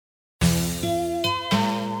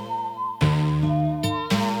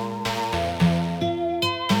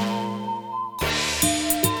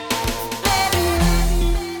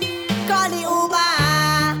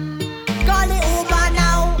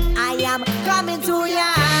coming to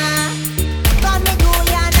ya. Coming to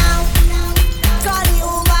ya now. Call the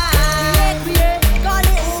Uber. Call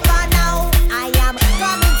the Uber now. I am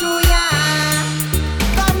coming to ya.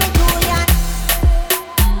 Coming to ya.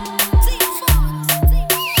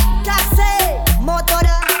 Taxi, motor.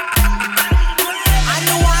 I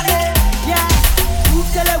know what it. Yeah. Whoop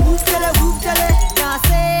tele, whoop tele, whoop tele.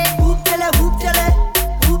 Taxi, whoop tele, whoop tele.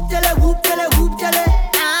 Whoop tele, whoop tele, whoop tele.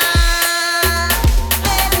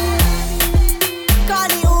 Call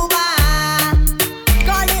the Uber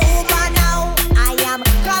now. I am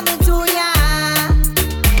coming to ya.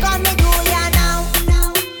 Coming to ya now.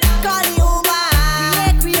 Call the Uber.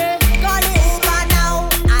 Call the Uber now.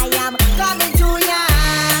 I am coming to ya.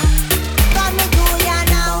 Coming to ya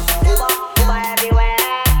now. Uber everywhere.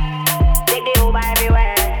 Take the Uber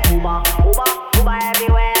everywhere. Uber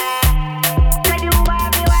everywhere. Take the Uber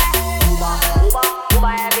everywhere.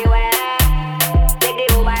 Uber everywhere. Take the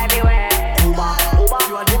Uber everywhere. Uber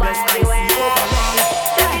You are the best I see overall.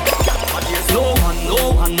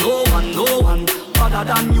 No one other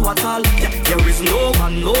than you at all. Yeah, there is no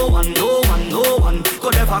one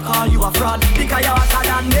could ever call you a fraud because you're better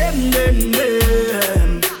than them.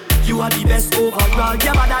 You are the best overall.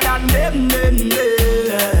 You're better than them.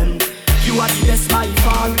 You are the best by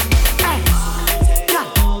far. Hey. Yeah.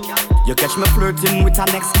 You catch me flirting with an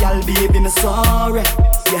next gal, baby, me sorry.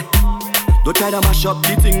 Yeah. Don't try to mash up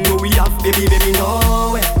the thing where we have, baby,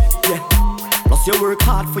 no way. Yeah. Plus you work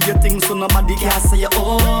hard for your things so nobody can say you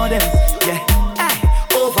owe them. Yeah. Hey.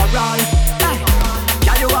 Overall. Hey.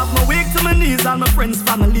 Yeah, you have me weak to my knees and my friends,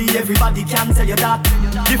 family, everybody can tell you that.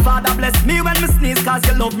 The Father bless me when me sneeze, cause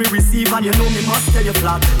you love me receive and you know me must tell you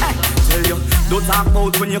flat. Hey. Tell you, don't talk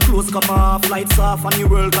about when your clothes come off, lights off and your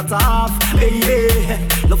world cut off. Hey,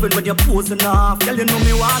 loving when you're posing off, girl you know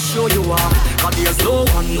me want show you off. Cause there's no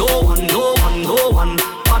one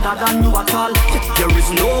other than you at all. There is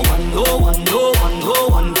no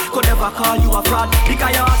one could ever call you a fraud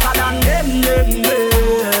because you're hotter than them.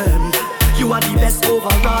 You are the best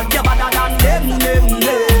overall, you're better than them.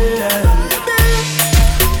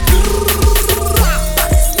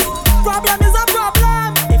 Problem is a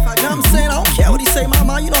problem. If I am saying I don't care what he say,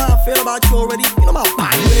 mama, you know how I feel about you already. You know my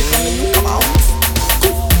body when it come to you, come out.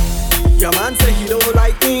 Your man say he don't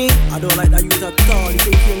like me. I don't like that you at all. He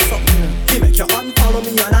think he something. He make you unfollow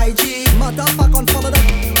me on IG. Matter of fact, unfollow them.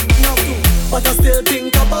 You have to. But I still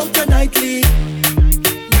think about you nightly.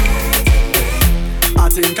 I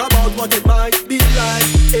think about what it might be like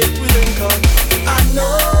if we link up. I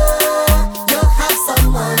know you have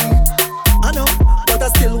someone. I know, but I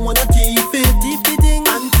still wanna keep it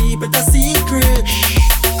and keep it a secret.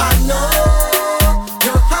 I know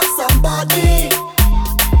you have somebody,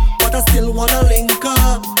 but I still wanna link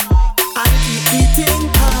up and keep eating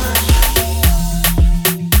cash.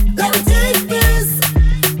 Let me take this.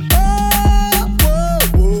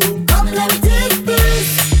 Come, let me take this.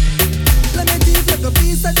 Let me take like a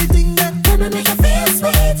piece of the thing that let me make you feel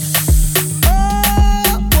sweet.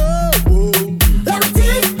 Let me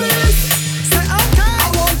take this. Say okay. I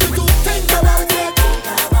want you to think about it.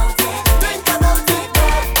 Think about it.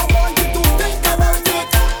 I want you to think about it.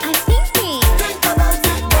 I'm thinking. Think about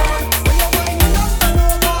it. When you're winding up and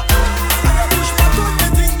over, and you push back on the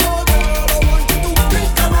thing, oh girl, I want you to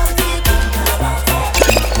think about it.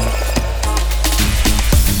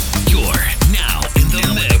 You're now in the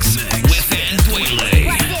mix with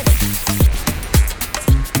Anduele.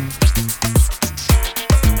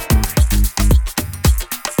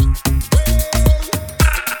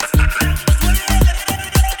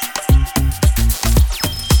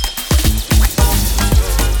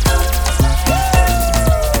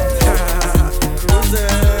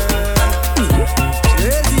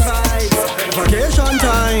 Lazy vibes, vacation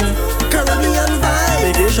time, Caribbean vibes,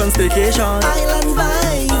 vacation, staycation, island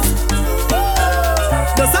vibes.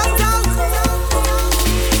 The sun's out,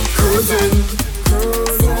 cruising,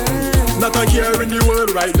 not a care in the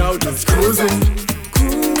world right now, just cruising,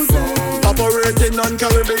 operating on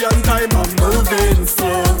Caribbean time, I'm moving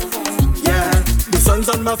slow. Yeah, the sun's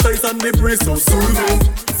on my face and the breeze so soothing.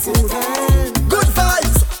 Good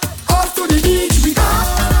vibes, off to the beach we go.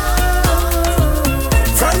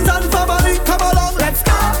 Friends and family, come along, let's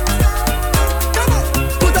go. Come on,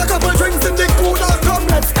 put a couple drinks in the cooler, come,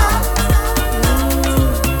 let's go.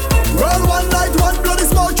 Roll one light, one bloody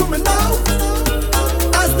smoke to me now.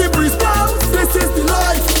 As the breeze blows, this is the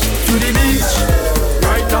life. To the beach,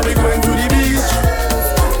 right now we going to the beach.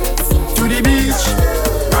 To the beach,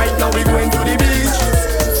 right now we going to the beach.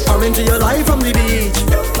 I'm into your life from the beach.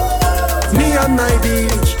 Me and my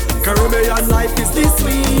beach. Caribbean life is the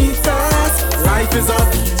sweetest. Life is a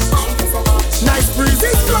beach. Nice breeze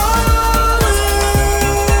is blowing.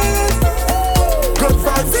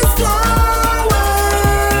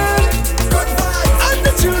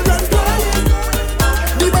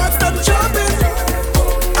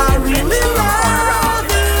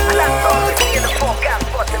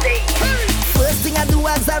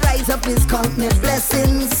 count my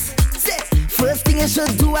blessings. First thing you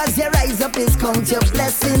should do as you rise up is count your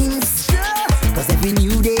blessings. Cause every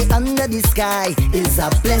new day under the sky is a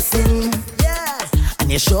blessing. And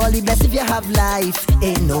you're surely blessed if you have life,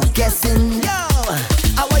 ain't no guessing. Yo,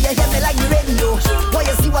 I want you hear me like the radio. Want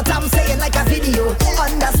you see what I'm saying like a video.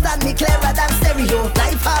 Understand me clearer than stereo.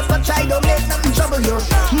 Life hard but try don't make nothing trouble you.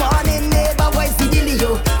 Morning neighbor, voice the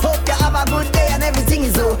dealio. Hope you have a good day and everything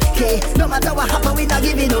is okay. No matter what happen, we not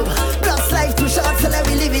giving up. Plus life too short, so let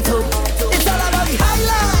me live it up. It's all about the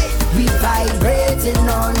highlight. We vibrating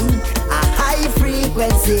on a high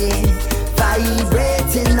frequency.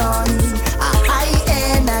 Vibrating on a high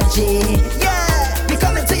energy. Yeah, we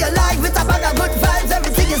coming to your life with a bag of good vibes.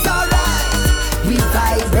 Everything is alright. We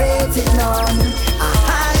vibrating on a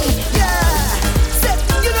high. Yeah, say,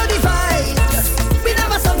 you know the vibes. We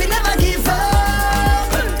never stop, we never give up.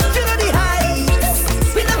 You know the heights.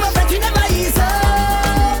 We never break, we never ease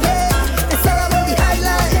up. Yeah, it's all about the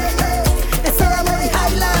highlight. It's all about the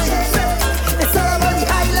highlight. It's all about the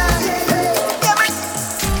highlight.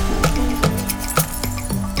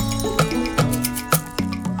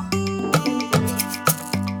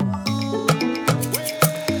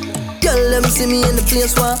 Girl, let me see me in the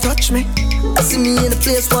place where touch me. I see me in the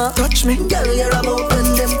place where touch me. Girl, you're about when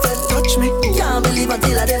them friend touch me. Can't believe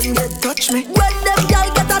until I them get touch me. When them girl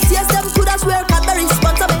get a taste, them coulda swear Cadbury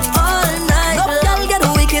sponsor me all night. Up girl get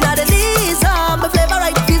wicked at the knees. My flavor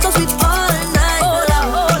right feels so sweet all night. Oh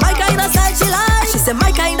Lord, my kind of style she like. She said my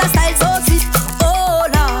kind of style so sweet. Oh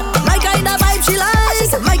Lord, my kind of vibe she like. She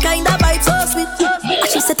said my kind of vibe so sweet.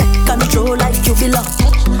 She said take control like you belong.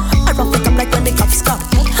 I rough it up like when the cops come.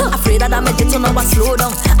 Afraid that I make it so now I slow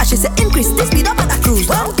down. And she said increase the speed up and I cruise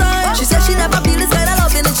one time. She said she never feel this kind of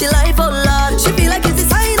loving in she life, oh Lord. She feel like it's the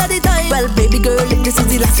sign of the time. Well baby girl, if this is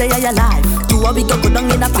the last day of your life, do what we go down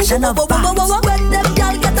in a passion of vibes. When them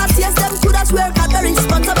girl get a taste, them coulda swear Cadbury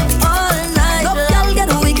sponsor me all night. Up girl get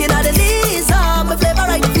wicked at the knees. My flavor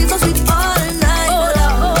right feels so sweet all night. Oh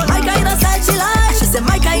Lord, my kind of style she like. She said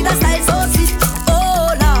my kind of style so sweet.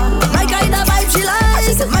 Oh Lord, my kind of vibe she like.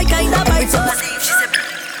 She said my kind of vibe so sweet.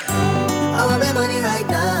 I want my money right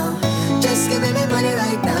now. Just give me my money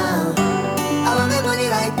right now. I want my money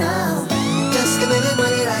right now. Just give me my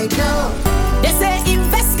money right now. They say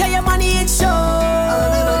invest, get your money in show. I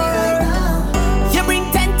want my money right now. You bring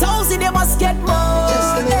 10,000, you must get more.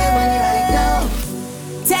 Just give me my money right now.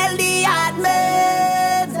 Tell the hard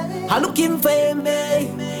man, I'm looking for me.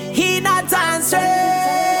 He not answering,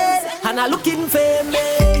 and I'm looking for me.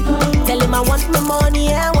 Tell him I want my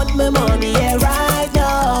money, I want my money, yeah, right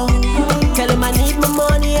now. Tell him I need my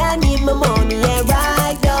money, I need my money, yeah,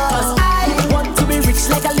 right now. Cause I want to be rich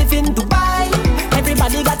like I live in Dubai.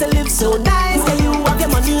 Everybody got to live so nice. Say you have your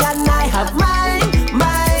money and I have mine,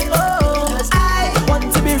 oh. Cause I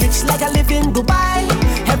want to be rich like I live in Dubai.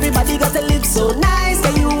 Everybody got to live so nice.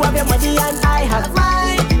 Say you have your money and I have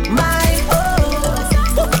mine,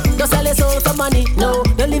 oh. Don't sell your soul for money, no.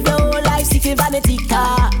 Don't live your whole life seeking vanity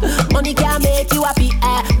car. Money can't make you happy,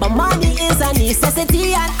 but money is a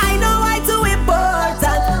necessity. And I know why too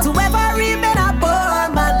important to ever remain a poor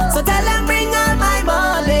man. So tell them bring all my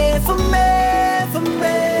money for me, for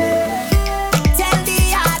me. Tell the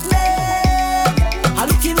hard man I'm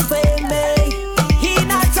looking for me. He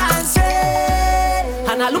not answering,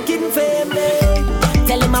 and I'm looking for me.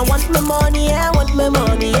 Tell him I want my money, I want my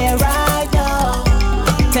money, yeah, right now.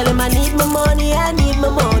 Tell him I need my money, I need my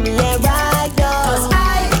money, yeah, right now. Cause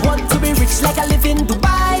I want to be rich like I live in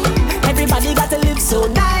Dubai. Everybody got to live so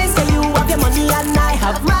nice. Say you have your money and I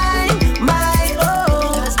have mine,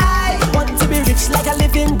 oh. Cause I want to be rich like I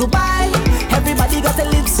live in Dubai. Everybody got to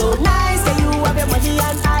live so nice. Say you have your money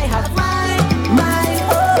and I have mine,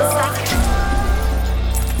 oh.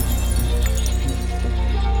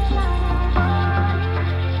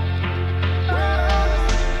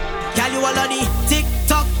 Girl, you all on the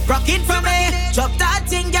TikTok, rock it for me. Drop that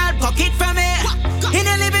thing, girl, pocket for me. In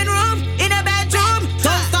the living room, in the bedroom.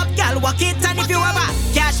 Don't stop, girl, walk it. And if you have a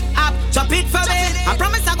cash app, chop it for me. I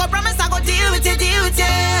promise I go deal with you.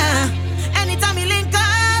 Anytime you link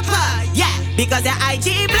up, yeah. Because the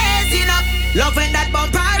IG blazing up. Love when that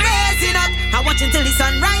bumper raising up. I watch until the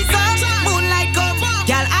sun rise up. Moonlight come,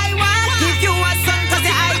 girl, I want give you a sun. Cause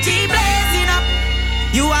the IG blazing up.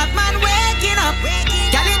 You have man waking up.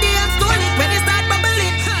 Girl, in the end, school it when it start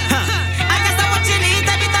bubbling. I guess I'm watching it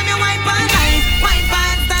every time you wipe on life. Wipe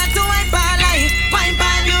on, start to wipe on life. Wipe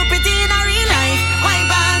on, you pretty in a real life.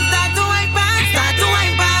 Wipe on, start to wipe on, start to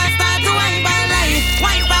wipe on, start to wipe on life.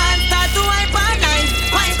 Wipe on, start to wipe on life.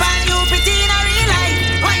 Wipe on, you pretty in a real life.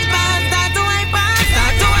 Wipe on, start to wipe on,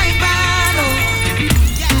 start to wipe on. Oh.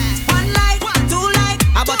 Yeah.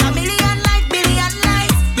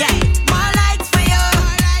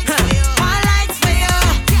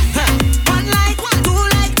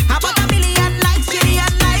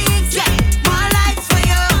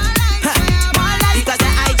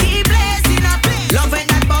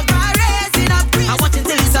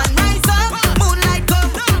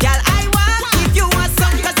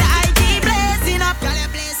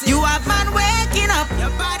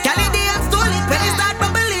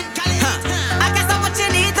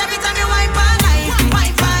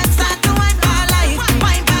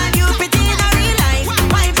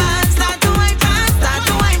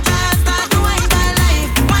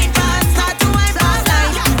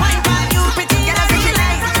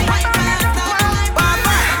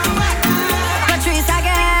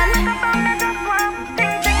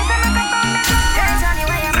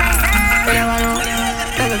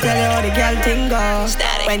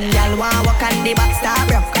 When y'all want walk and the back start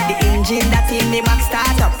broke, the engine that in the back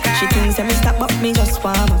start up. She thinks me stop but me just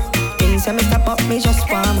warm up. Thinks me stop but me just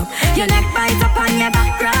warm up. Your neck bite up and your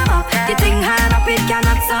back grab up. You think hard up, it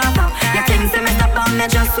cannot stop up. You think me stop but me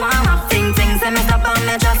just warm up. Think me stop but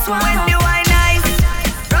me just warm up. When the wine nice,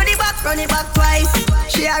 run it back twice.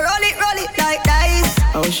 She a roll it like dice.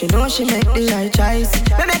 Oh, she know she make the right choice.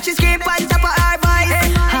 Me make she scream on top of her voice.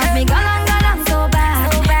 Have me galang so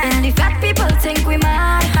bad. And the fat people think we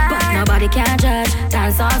mad, but nobody can judge.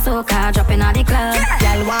 Dance all soca, dropping on the club.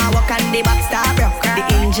 Y'all want walk and the back start broke. The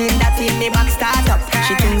engine that in the back start up.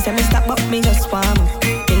 She thinks me stop but me just warm up.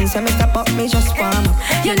 Thinks me stop but me just warm up.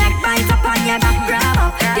 Your neck bite up and your back grab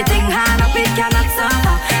up. You think hard up, it cannot stop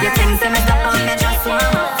up. You think me stop but me just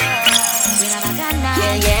warm up.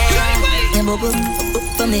 Yeah, bubble up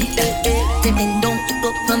for me. Then don't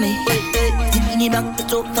up for me. Bring it back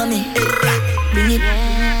up for me. Bring it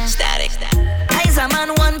static. Eyes a man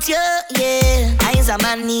want you, yeah. Eyes a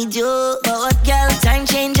man need you. But what girl? Time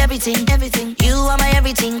change everything. You are my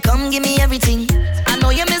everything. Come give me everything. I know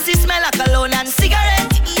you miss the smell of cologne and cigarette.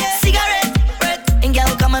 Breath. And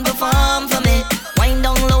girl come and perform for me. Wind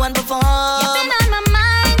down low and perform. You've been on my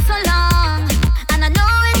mind so long, and I know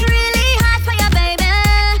it's really hard for you, baby.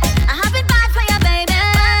 I have it bad for you, baby.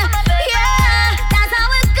 Yeah, that's how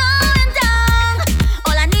it's going down.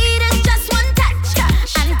 All I need is just one touch,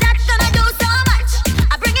 and that's gonna do so much.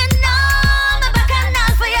 I bring it on my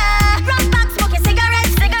bacchanal for you. Rock back, smoking cigarette.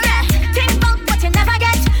 Think about what you never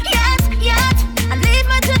get, yet, and leave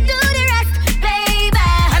me to do the rest, baby.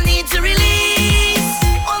 I need to release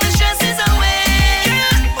all the stresses away.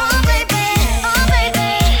 Oh baby, oh baby,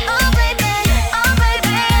 oh baby, oh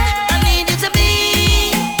baby. I need you to be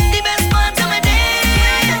the best part of my day.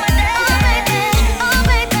 Oh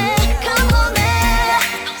baby, come hold me.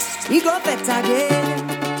 We go better again.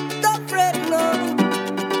 Don't fret no.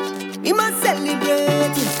 We must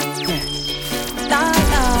celebrate. La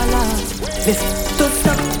la la. Listen, don't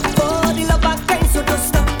stop for the love of Christ, so don't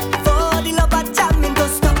stop for the love of jamming, don't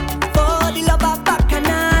stop for the love of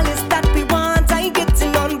bacchanal is that we want. I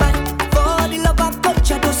getting on back for the love of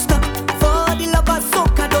culture, don't stop for the love of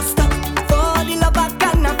soca, don't stop for the love of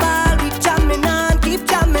carnival. We jamming on, keep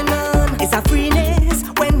jamming on. It's a freeness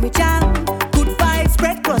when we jam. Good vibes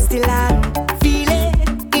spread across the land. Feel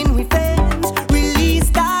it in we veins. Release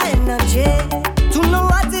the energy to know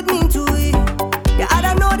what it means to it. Yeah, I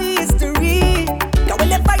don't know the history. Cause when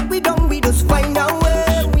they fight we don't, we just find out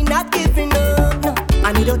where we not giving up. No.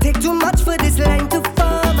 And it don't take too much for this line to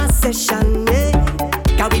form a session. Yeah.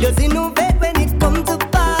 Cause we just innovate when it comes to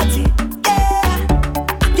party. Yeah.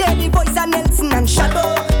 Yeah, the voice of Nelson and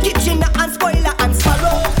Shadow. Kitchen and Spoiler and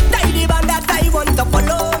Sparrow. Die the band that I want to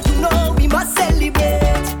follow. You know we must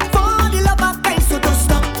celebrate. For the love of Christ, so don't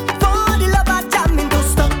stop. For the love of jamming, don't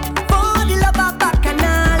stop. For the love of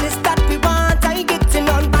bacchanal is that we want. I getting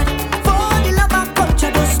on bad. For the love of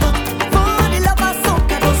culture, don't stop. For the love of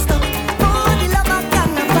soca, don't stop. For the love of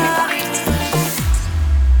carnival.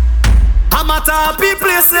 I'm at a happy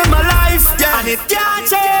place in my life, yeah. And it can't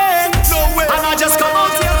change, no way. And I just come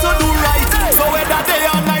out here to do right. So whether day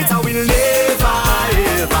or night, I will never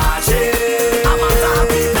ever change. I'm at a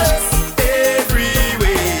happy place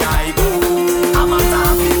everywhere I go. I'm at a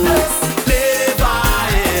happy place, never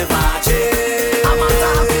ever change. I'm at a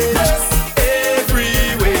happy place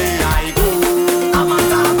everywhere I go. I'm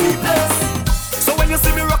at a happy place. So when you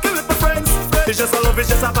see me rocking with my friends, it's just a love, it's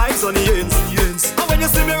just a vibes on the ends. And when you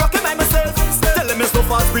see me rocking by myself, tell them it's no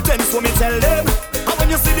false pretense, so me tell them. And when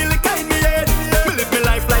you see the liquor in me head, me live my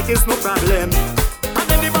life like it's no problem.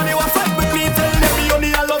 And anybody who fight with me, tell them me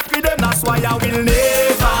only I love for them. That's why I will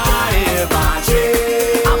never ever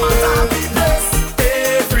change. I'm at a happy place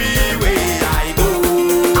everywhere I go.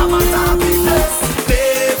 I'm at a happy place,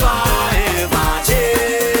 never ever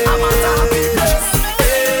change. I'm at a happy place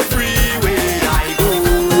everywhere I go.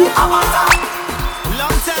 I'm at a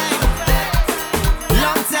long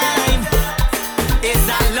time. It's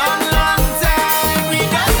a long time. We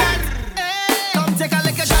got that. Come take a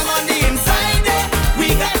look at jam on the inside.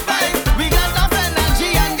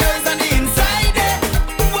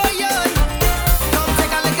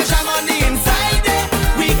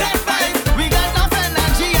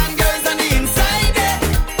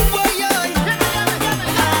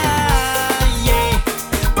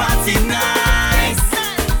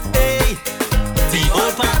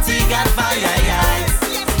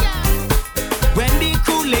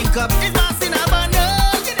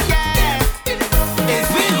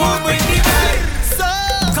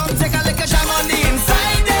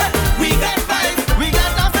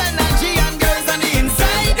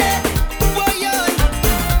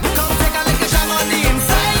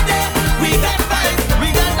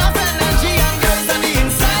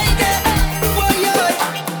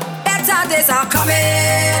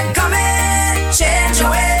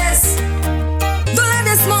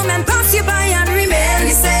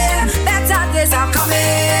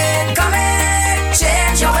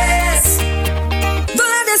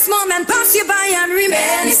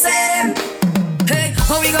 remain the same. Hey,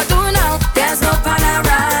 what we gonna do now? There's no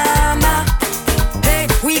panorama. Hey,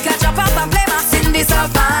 we can jump up and play mass in the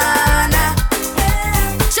savannah.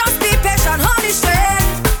 Just be patient, hold the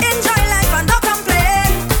strength. Enjoy life and don't complain.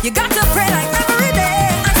 You got to pray like every day,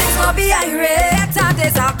 and things will be irate. Better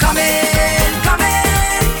days are coming,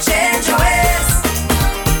 coming. Change your ways.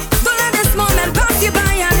 Don't let this moment pass you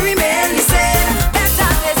by and remain the same.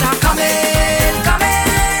 Better days are coming,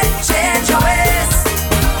 coming. Change your ways.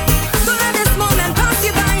 Don't let this moment pass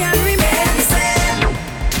you by and remain the same.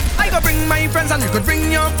 I go bring my friends and you could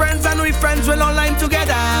bring your friends, and we friends will all line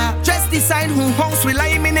together. Just decide who house will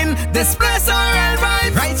I'm in this place or I'll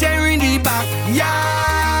vibe right here in the back. Yeah,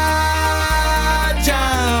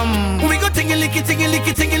 jam. We go tingy licky, tingy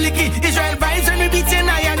licky, tingy licky. Israel vibes when we beating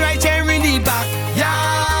iron right here in the back. Yeah,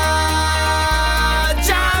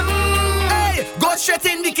 jam. Hey, go straight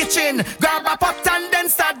in the kitchen, grab a pot and then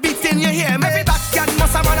start beating. You hear me? Every backyard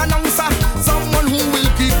must have an announcer, someone who will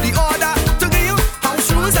keep the order to give you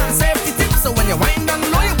house rules and safety tips. So when you wind down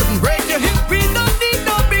low, you wouldn't break your hip. We don't need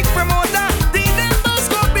no big promoter. The neighbors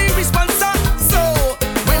go be responsible. So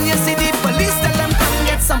when you see the police, tell them come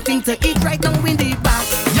get something to eat right now in the back.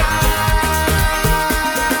 Yeah,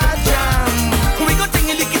 jam. We go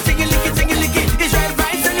tingy licky, tingy licky, tingy licky. Israel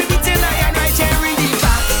vibes and we beating iron right here in the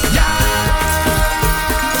back. Yeah,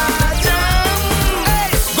 jam. Hey,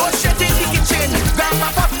 go straight in the kitchen, grab a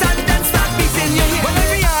pot and then start beating your head. When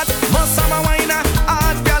every heart must have a whiner,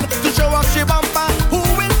 hard girl to show off she bumper. Who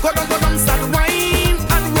will go down, start wine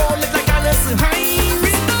and roll it like a lesson high.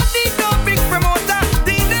 We don't need no big promoter.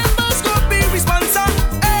 The neighbors go be responsible.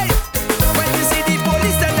 Hey, when you see the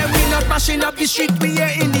police, tell them we not mashing up the street, we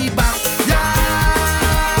here in the back. Yeah,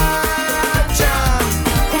 jam.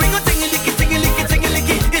 We go tingy licky, tingy licky, tingy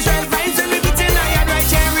licky. Israel vibes and we beating iron right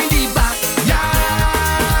here in the back. Yeah,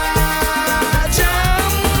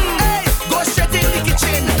 jam. Hey, go straight in the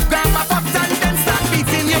kitchen, grab a pot and then start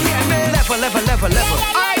beating. You hear me? Level, level, level, level.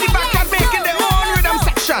 Alright, the back are making their own rhythm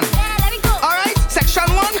section. Alright, section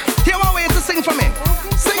 1, here one way to sing for me.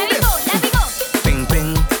 Sing this. Ping,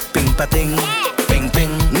 ping, ping, pa-ting. Ping,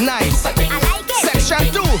 ping, nice. Section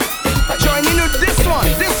 2, join in with this one,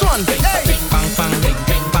 this one. Hey, bang, bang,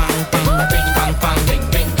 bang, bang, bang, bang,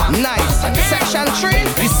 bang, bang. Nice. Section 3,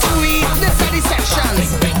 the sweetness of the sections.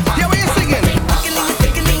 Here we are singing.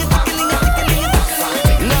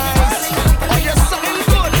 Nice. Oh, you're something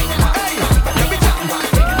good. Hey, let me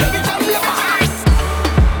jump your ass.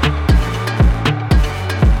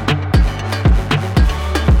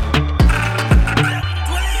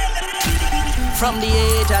 From the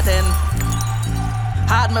age of 10,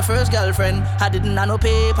 had my first girlfriend. I didn't have no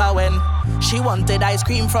paper when she wanted ice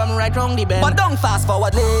cream from right round the bend. But don't fast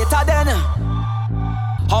forward later then.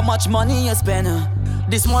 How much money you spend?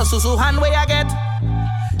 This small susu hand way I get,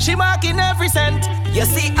 she marking every cent. You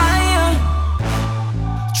see I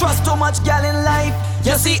trust too much gal in life.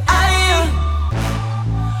 You see I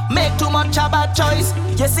make too much a bad choice.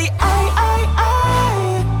 You see I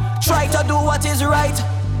try to do what is right.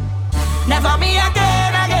 Never me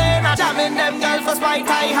again. I jamming them girl for spite.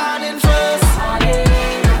 I hand in first.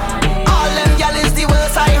 All them gal is the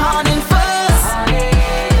worst. I hand in first.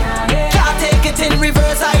 Can't take it in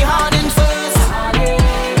reverse. I hand in first.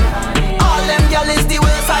 All them gal is the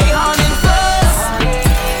worst. I hand in first.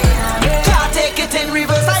 Can't take it in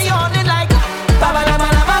reverse. I hand in like ba ba ba ba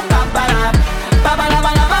ba ba ba ba ba ba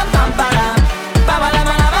ba ba ba ba ba ba ba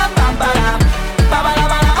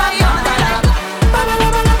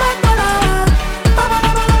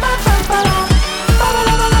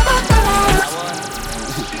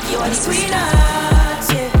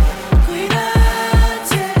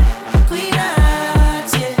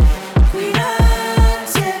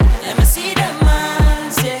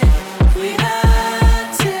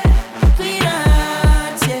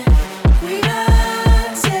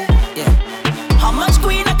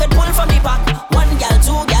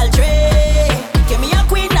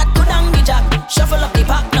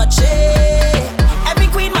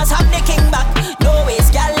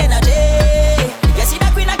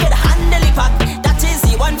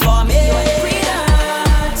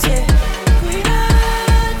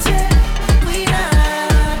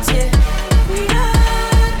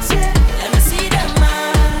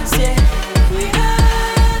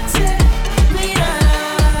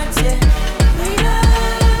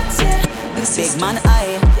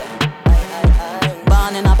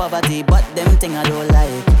poverty, but them thing I don't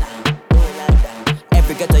like.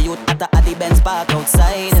 Every ghetto youth at the Benz park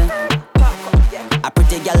outside. A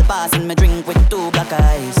pretty girl passing me drink with 2 black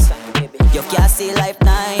eyes. You can't see life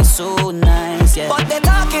nice, so nice, yeah. But they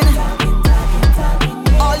talking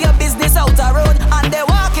all your business out the road, and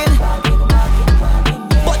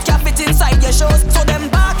shows, so them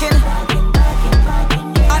barking.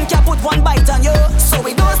 And can't put one bite on you, so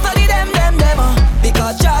we don't study them.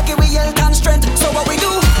 Because Jackie we health and strength. So what we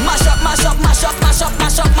do? Mash up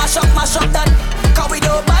that. Cause we do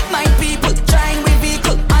bad mind people, trying with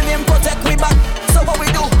vehicle, and them protect we back. So what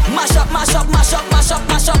we do? Mash up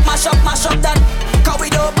that. Cause we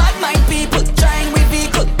do bad mind people, trying with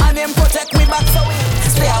vehicle, and them protect we back. So we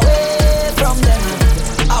stay away from them,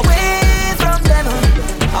 away from them,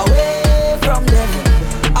 away from them,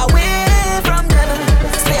 away from them.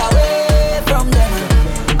 Stay away from them,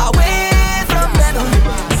 away from them,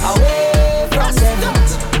 away from them,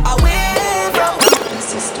 away from them.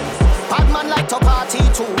 Bad man like to party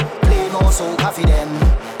too, play more soca for them.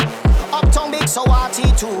 Uptown big so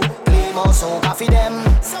hearty too, play more soca for them.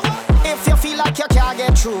 If you feel like you can't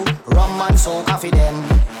get through, rum and soca for them.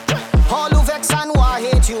 All who vex and who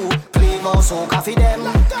hate you, play more soca for them.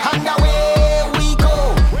 And away we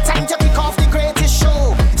go, time to kick off the greatest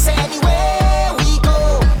show. Say anywhere we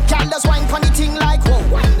go, girl just wine pon the thing like whoa.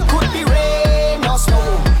 Could be rain or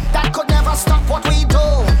snow, that could never stop what we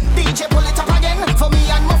do. DJ pull it up again, for me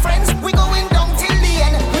and my friends, we going down till the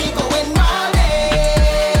end. We going all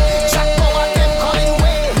day, Jack Power them calling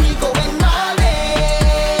way. We going all day,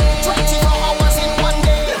 24 hours in one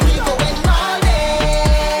day. We going all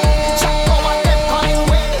day, Jack Power them calling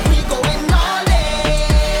way. We going all day,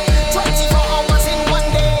 24 hours in one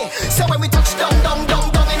day. So when we touch down in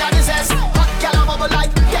our zest, hot gal a bubble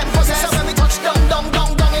like them possess. So when we touch down in our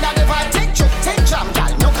vibe, take jam,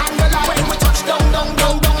 gal, no candlelight. When we touch down in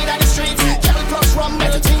our streets, gal plus rum,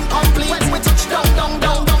 everything complete. When we touch down in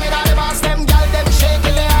our bars, them gal them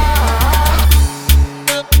shaking their ass.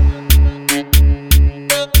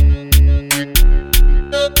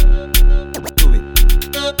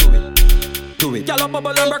 Do it. Y'all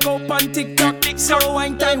bubble and break up on TikTok. So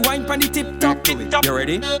wine time, wine pan the tip top. You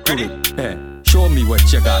ready? Do it. Hey, show me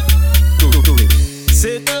what you got. Do it.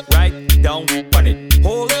 Sit right down on it.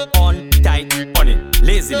 Hold on tight on it.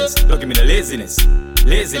 Laziness, don't give me the laziness.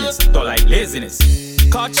 Laziness, don't like laziness.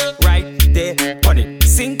 Catch right there on it.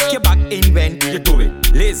 Sink your back in when you do it.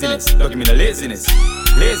 Laziness, don't give me the laziness.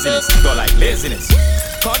 Laziness, don't like laziness.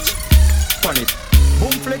 Catch on it.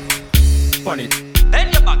 Boom flick on it.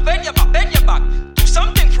 Bend your back. Do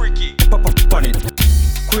something freaky. On it.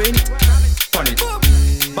 Queen on it.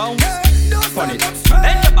 Bounce on it.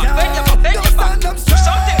 Bend your back. Do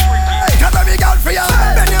something freaky. Got a big girl for ya.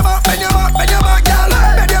 Bend your back, girl. Bend your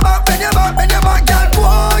back, girl.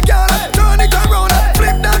 Whoa, girl. Turn it around,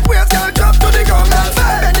 flip that waist, girl. Drop to the ground, girl.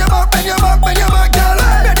 Bend your back, girl. Bend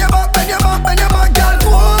your back, girl.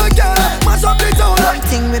 Whoa, girl. Mash up the zone. One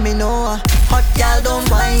thing with me know, hot girl don't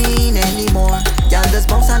whine anymore. Girl just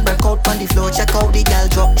bounce and break out on the floor. Check out the girl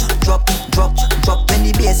drop. When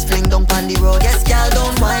the bass fling down on the road. Yes, girl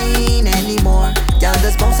don't whine anymore. Girl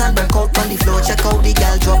just bounce and break out on the floor. Check out the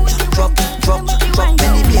girl drop. When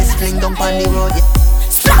the bass fling down on the road.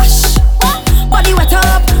 Splash, body wet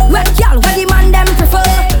up, wet girl, where the man them prefer.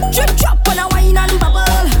 Drip drop on a wine and bubble.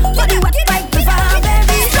 Body wet like prefer,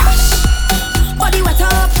 baby. Splash, body wet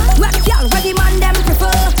up, wet girl, where the man them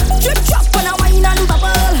prefer. Drip drop on a wine and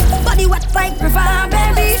bubble. Body wet like prefer,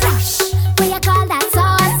 baby. Splash. What you call that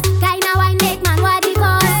sauce? Kinda wine make man what it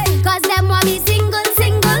cost. Cause them want me single.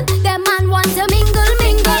 Them man want to mingle.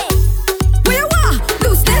 Where you are?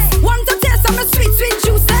 Loose this. Want to taste some sweet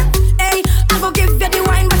juice. Hey, I go give you the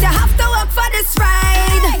wine, but you have to work for this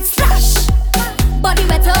ride. Splash. Body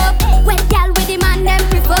wet up, wet gal with the man them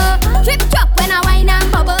prefer. Drip drop when I wine and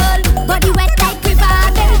bubble. Body wet like river,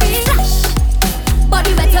 baby. Splash.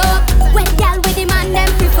 Body wet up, wet gal with the man them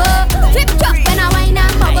prefer. Drip drop when I wine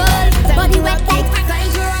and bubble. Body wet like.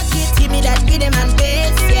 Time to rock it, give me that rhythm and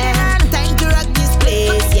bass, yeah. Time to rock this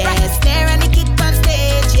place, yeah. Snare and the kick on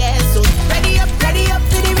stage, yeah. So ready up to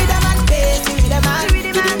the rhythm and bass, the rhythm and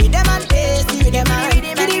bass, the rhythm and bass,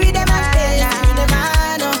 the rhythm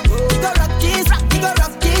and we go rock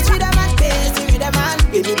this rhythm and bass, the rhythm and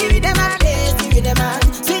give me the rhythm and bass, the rhythm and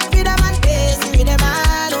sweet rhythm and bass, the rhythm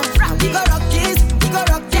and we go rock this.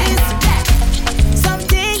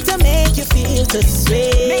 Something to make you feel so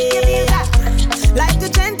sweet. Like a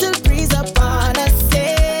gentle breeze upon a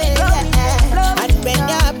sail, and when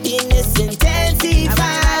your happiness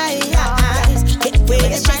intensifies, get away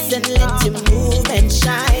the stress and let you move and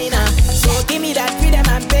shine. So give me that rhythm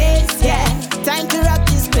and bass, yeah. Time to rock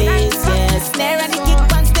this place, yeah. Snare and the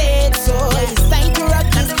kick on stage, so it's time to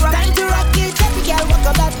rock this, time to rock it. Every girl walk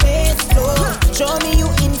up that bass floor. Show me you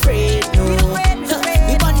in afraid, no.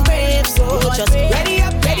 We born brave, so just ready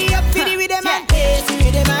up for the rhythm and bass, the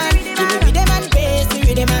rhythm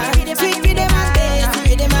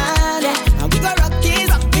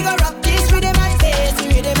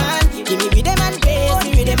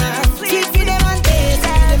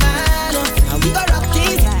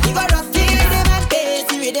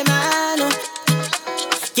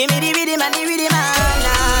Give me the rhythm and the rhythm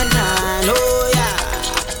and oh yeah.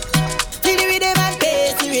 Give me the rhythm and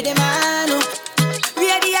pace, the rhythm and oh.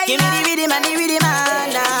 Give me the rhythm and the rhythm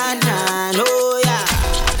and oh yeah.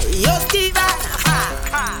 Yo Steven,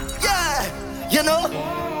 Yeah, you know,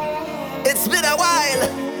 it's been a while.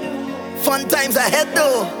 Fun times ahead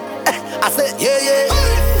though. I said yeah, yeah,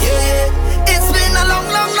 yeah, yeah. It's been a long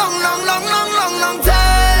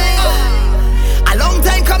time. A long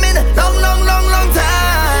time coming, long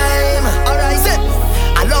time. Alright, sit.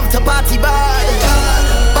 I love to party bad,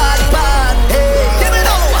 hey. Give me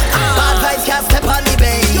now. Bad vibes can't step on the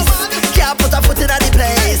bass. Can't put a foot in the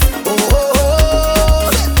place.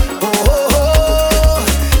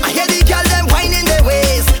 I hear the girl them whining their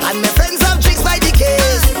waist, and my friends have drinks by the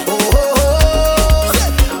case.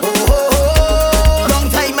 Long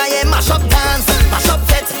time I hear mash up dance, mash up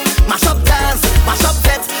fet, mash up dance, mash up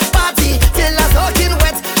fet. Party till I'm soaking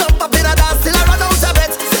wet. Jump up in a dance till I run out of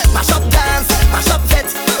it. Mash up dance, mash up fet,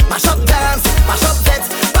 mash up dance, mash up fet.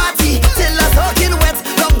 Party till I'm soaking wet.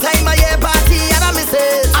 Long time I hear party and I miss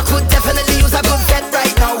it. I could definitely use a good fet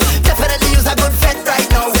right now. Definitely use a good fet right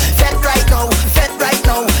now. Fet right now, fet right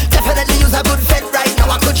now. Definitely use a good fet right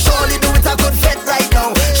now. I could surely do it a good fet right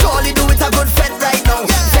now. Surely do it a good fet right now.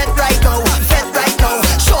 Fet right now, fet right now.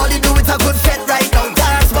 Surely do it a good fet right now.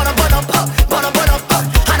 Dance, bun up, and up, and up, and up,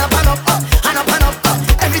 and up, and up, and up, and up.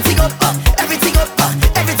 Everything up, everything up,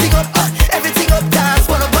 everything up, everything up. Dance,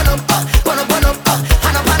 bun up, and up, and up, and up,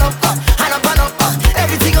 and up, and up, and up, and up.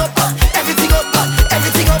 Everything up, everything up,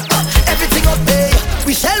 everything up, everything up. Hey,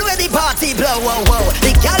 we shall where the party blow, whoa, whoa.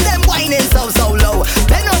 The girl them whining so low.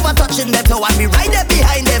 Bend over touching them toe and we right there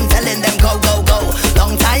behind them telling them go, go, go.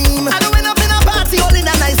 Long time. I don't end up in a party all in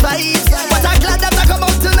a nice vibes, but I'm glad that I come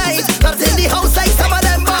out tonight. Not in the house like some of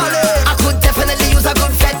them ballin'. I could definitely use a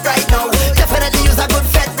good fet right now. Definitely use a good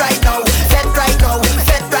fet right now. Fet right now,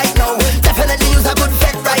 fet right now. Definitely use a good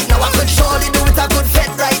fet right now. I could surely do it a good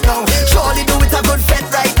fet right now. Surely do it a good fet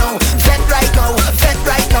right now. Fet right now, fet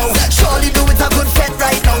right now. Surely do it a good fet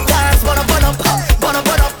right now. Dance, bun up, and up, and up,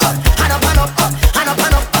 and up, and up, and up, and up,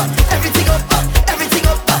 and up. Everything up, everything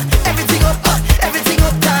up, everything up, everything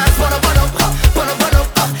up. Dance, bun up, and up, and up, and up,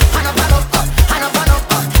 and up, and up, and up, and up.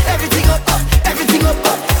 Everything up, everything up.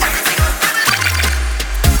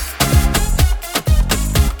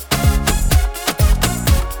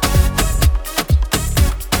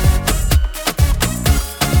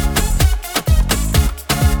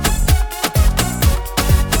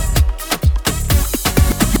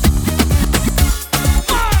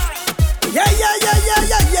 Yeah, yeah, yeah, yeah,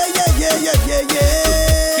 yeah, yeah, yeah, yeah, yeah, yeah, yeah.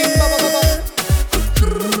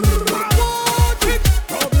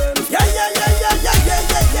 Yeah, yeah, yeah, yeah, yeah, yeah,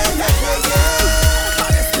 yeah, yeah, yeah, yeah.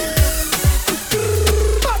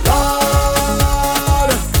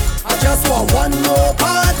 Lord, I just want one more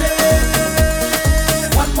party.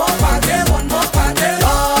 One more party, one more party.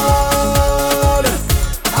 Lord,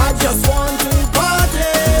 I just want to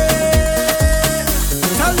party.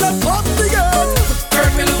 Tell them pop the girl.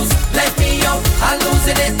 Turn me loose, let me out. I'm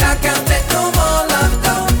losing it, I can't take no more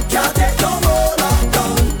lockdown. Can't take no more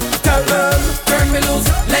lockdown. Tell them. Turn me loose,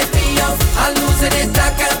 let me out. I'm losing it, I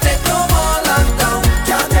can't take no more lockdown.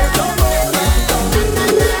 Can't take no more lockdown.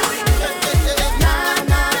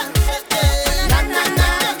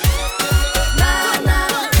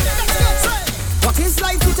 What is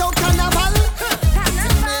life without carnival?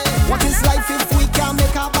 What is life if we can't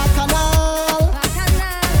make a bacchanal?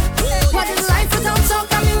 What is life without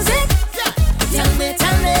soca music? Tell me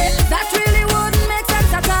that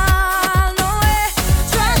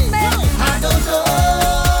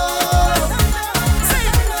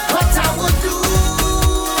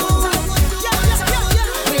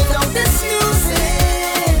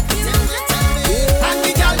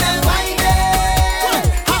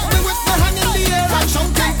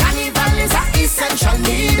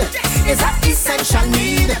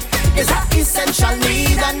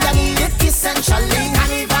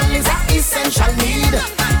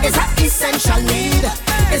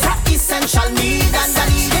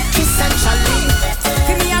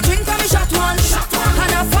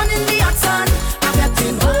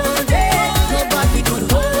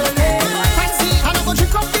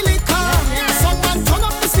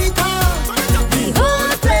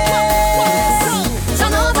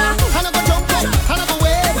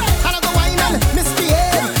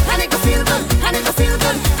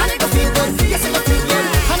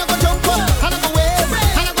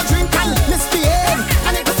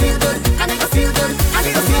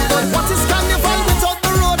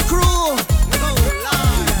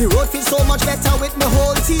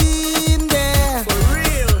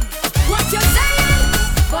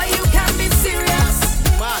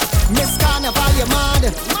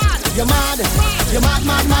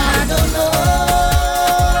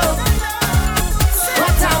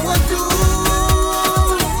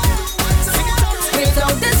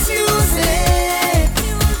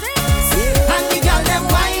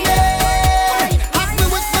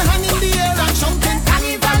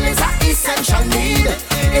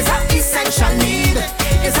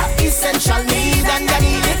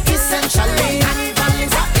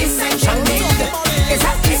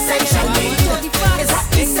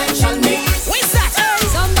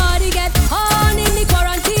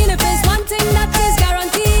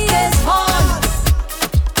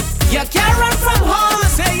run from home.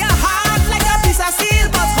 Say your heart like a piece of steel,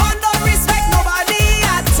 but home don't respect nobody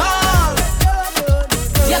at all.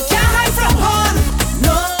 You can't hide from home.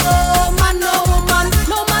 No man, no woman,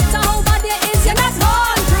 no matter how bad it is, you're not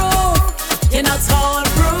home proof. You're not home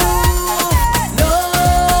proof. No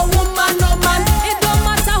woman, no man, it don't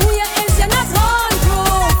matter who you is, you're not home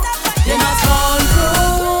proof. You're not home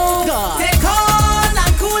proof. Take on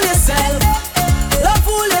and cool yourself. Don't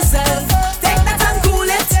fool yourself. Take that and cool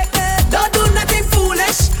it. Don't do nothing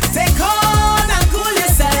foolish. Take on and cool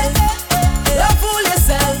yourself. Don't fool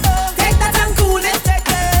yourself. Take that and cool it.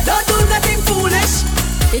 Don't do nothing foolish.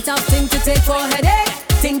 It's a thing to take for headache,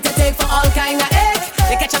 thing to take for all kind of ache.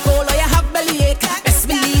 You catch a cold or you have bellyache, best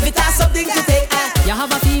believe it has something to take. You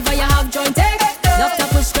have a fever, you have joint ache, doctor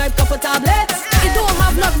prescribe couple tablets. You don't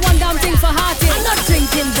have not one damn thing for heartache. I'm not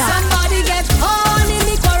drinking that. Somebody get on in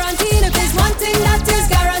the quarantine. If there's one thing that is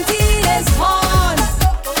guaranteed, is on.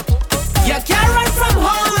 You can't run from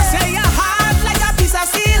home. Say your heart like a piece of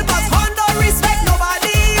steel, but home don't respect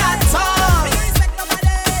nobody at all.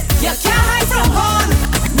 You can't hide from home.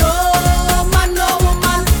 No man, no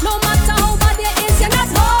woman, no matter how bad it is, you're not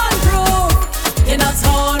home proof. You're not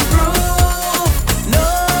home proof. No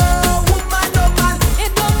woman, no man, it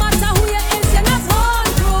don't matter who you is, you're not home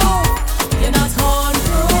proof. You're not home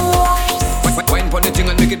proof. Wine pon the thing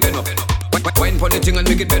and make it bend up. Wine pon the thing and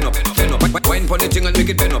make it bend up. Wine pon the thing and make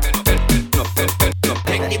it bend up.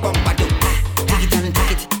 Take the bumper do. Take it and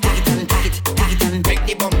take it. Take it and take it. Take it and take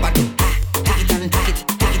the bumper do. Take it and take it.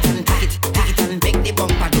 Take it and take it. Take it and take the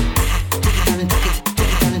bumper do. Take it and take it.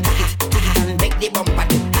 Take it and take it. Take it and take the bumper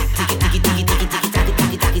do. Take it, take it, take it, take it, take it,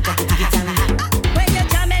 take it, take it, take it, take it. When you're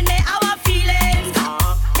jamming me, our feelings,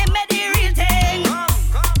 they made the real thing.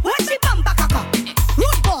 Watch the bumper cock up,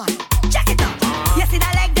 root boy, check it up. You see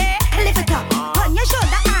that leg there? Lift it up, on your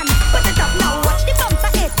shoulder and put it up. Now watch the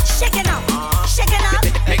bumper it, shaking up, shaking up.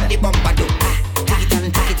 Take the bumper do. Take it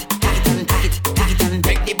and take it. Take it and take it. Take it and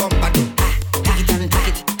take the bumper do. Take it and take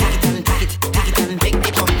it. Take it and take it. Take it and take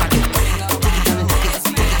the bumper do. Take it and take it.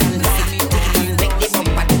 Take it and take it. Take it and take the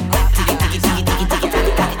bumper do. Take it, take it, take it, take it, take it,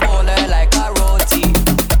 take it. Roll her like a roti.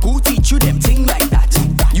 Who teach you them thing like that?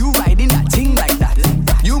 You riding that thing like that?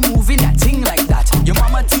 You moving that thing like that? Your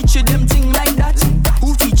mama teach you them thing like that?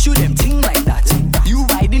 Who teach you them thing like that? You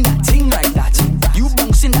riding that thing like that? You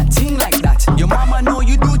bouncing that thing like that? Your mama know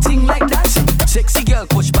you do thing like that? Sexy girl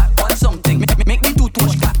push back on something. Make the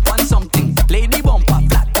toothwash clap on something. Lady bumper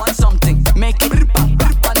flat on something. Make it rip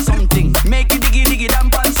on something. Make it diggy diggy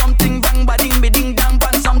damp on something. Bang ba ding ding damp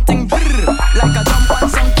on something. Brr, like a jump on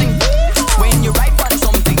something. When you ride on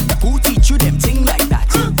something, who teach you them thing like that?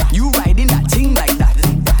 You riding that thing like that?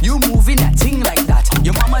 You moving that thing like that?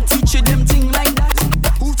 Your mama teach you them thing like that?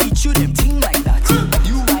 Who teach you them thing like that?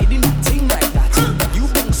 You riding that thing like that? You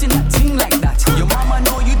bouncing that thing like that? Your mama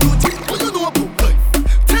know you do thing. What you know about life?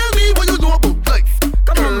 Tell me what you know about life.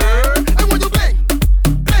 Come on, man. And when you bang,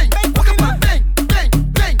 bang, walk up and bang, bang,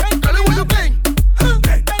 bang. Girl, and when you bang,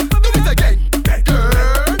 bang, do it again, girl.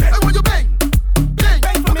 And when you bang, bang,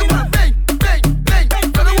 walk up and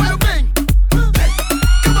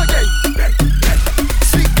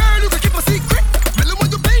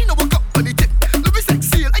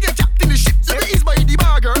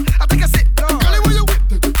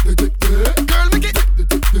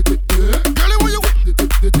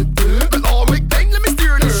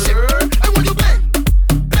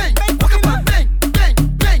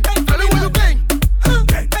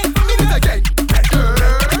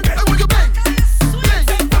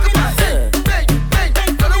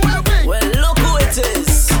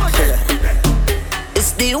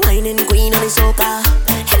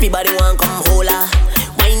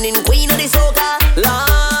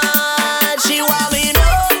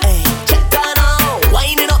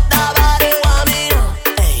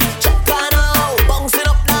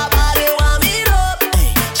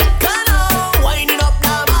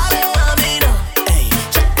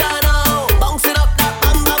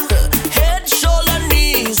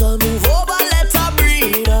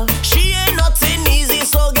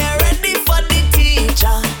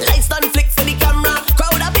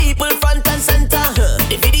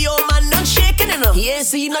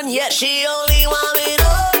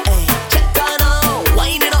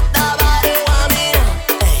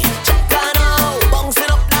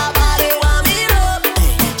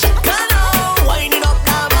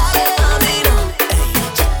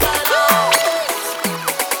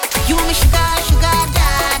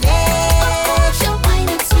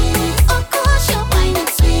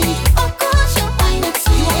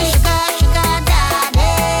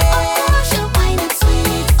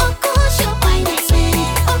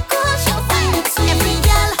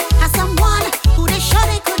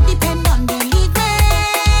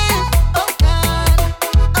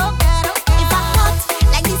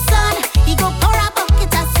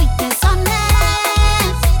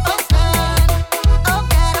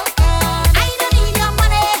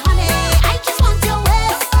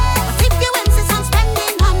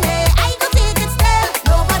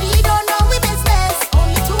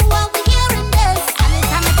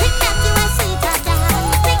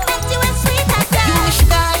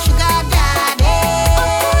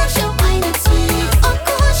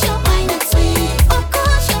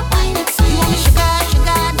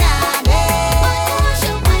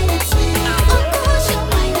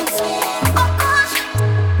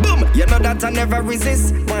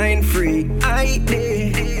resist, wine free, I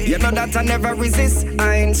did. You know that I never resist,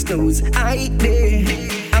 I ain't snooze, I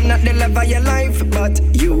did. I'm not the love of your life, but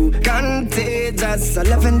you contagious. I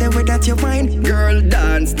love the way that you whine, girl,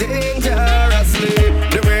 dance dangerously.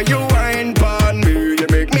 The way you whine pon me, you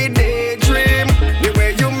make me daydream. The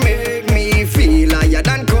way you make me feel higher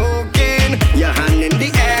than cocaine. Your hand in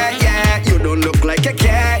the air, yeah. You don't look like a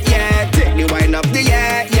cat, yeah. Take the wine up the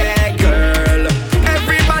air, yeah, girl.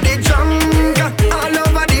 Everybody drunk all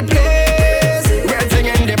over the place. We're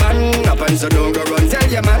singing the man up and so don't go run tell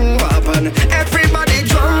your man what happen. Everybody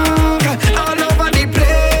drunk all over the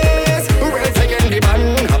place. We're singing the man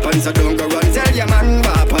up and so don't go run tell your man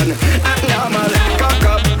what happen. Act normal, cock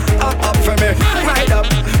up for me.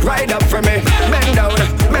 Ride up for me. Bend down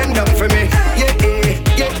for me. Yeah,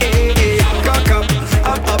 cock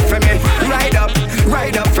up for me. Ride up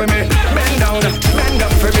for me. Bend down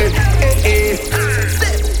for me.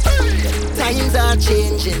 Times are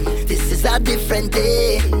changing, this is a different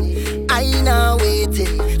day. I ain't not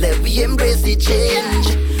waiting, let we embrace the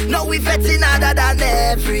change. Now we vetting harder than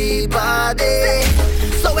everybody.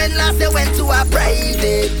 So when last they went to a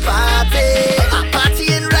private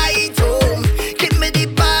party in right home. Give me the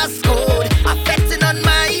passcode, affecting on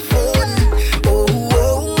my phone.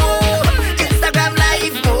 Instagram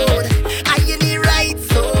live mode, I in the right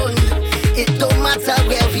zone. It don't matter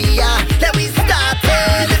where we are, let we start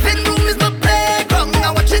it. Living room is my playground,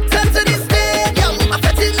 I watch it turn to the stadium.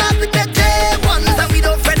 Affecting us with the day ones, and we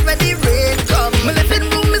don't fret when the rain come. My living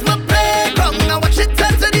room is my playground, I watch it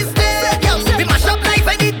turn to the stadium. We mash up life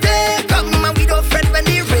any day come, and we don't fret when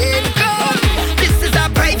the rain come. This is a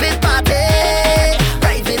private party.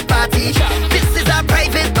 This is a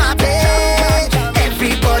private party.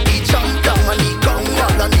 Everybody jump down on the ground,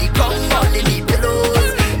 all on the ground, all in the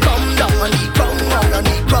pillows. Come down on the ground, all on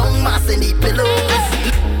the ground, mass in the pillows.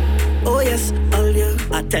 Oh yes, all you.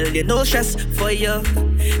 I tell you, no stress for you,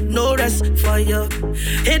 no rest for you.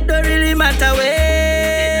 It don't really matter where.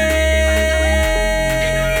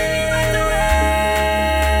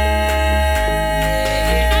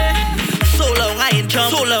 So long I ain't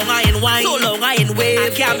jump, so long I ain't wine, so long I ain't wave. I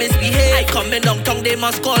can't misbehave. I coming downtown, they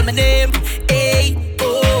must call my name. Hey,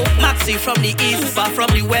 oh, Maxi from the east, bar from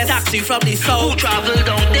the west, taxi from the south. Who travel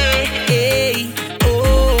down there? Hey,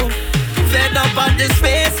 oh. Fed up on this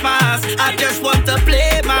face mask. I just want to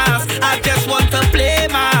play mask. I just want to play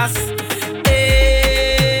mask.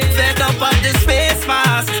 Hey, fed up on this face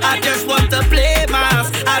mask. I just want to play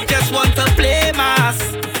mask. I just want to play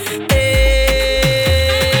mask.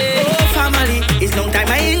 Hey, oh family, it's long time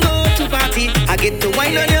I ain't go to party. I get to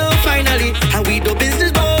wine on you finally, and we do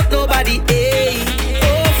business about nobody. Hey,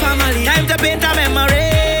 oh family, time to paint a memory.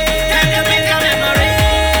 Time to paint a memory.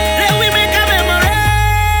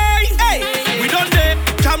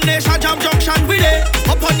 Jam junction, we there.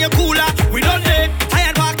 Up on your cooler, we done there.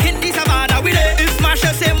 Tired walk in the savannah, we there. If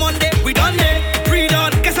Marshall say Monday, we done there.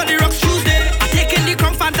 Pre-done, guess on the rocks Tuesday. I taking the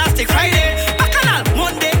Crown Fantastic Friday. Bacchanal,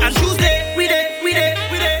 Monday and Tuesday. We there.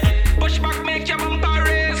 Push back, make your bumper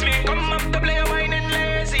raise me. Come up to play a wine and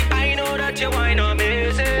lazy. I know that you wine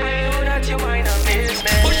amazing.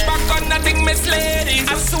 Push back on nothing, Miss Lady.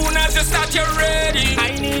 As soon as you start, you're ready.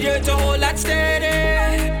 I need you to hold that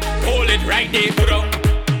steady. Hold it right there, put on.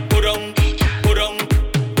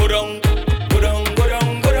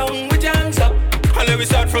 With your hands up. And let me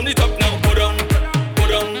start from the top now. Go down. With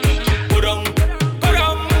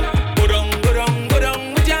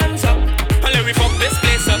your hands up. And let me fuck this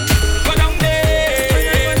place up. Go down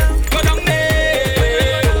there. Go down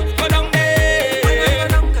there. Go down there.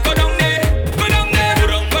 Go down there. Go down there.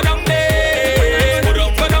 Go down there.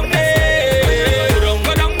 Go down there.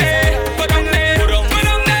 Go down there. Go down there. Go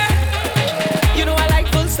down there. You know I like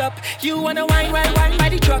full stop. You wanna wine by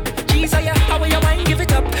the truck. Jeez, how you wine, give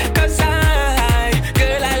it up. Cause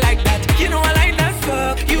girl, I like that. You know I like that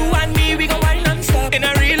fuck. You and me, we gon' wine non-stop. In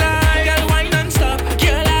a real life, girl, wine non-stop.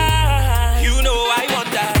 Girl, you know I want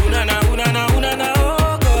that. Ooh-na-na,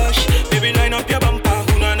 oh gosh. Baby, line up your bumper.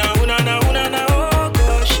 Ooh-na-na, oh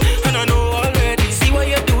gosh. And I know already. See what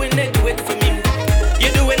you're doing, they do it for me.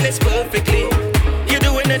 You're doing this perfectly.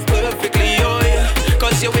 Oh yeah.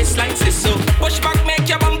 Cause your waistline says so. Push back, make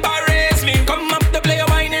your bumper raise me. Come up to play a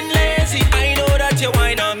wine and lazy. I know that you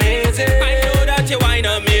wine amazing.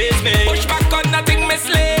 Push back on nothing, Miss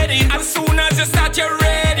Lady. As soon as you start, you're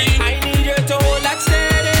ready. I need you to hold that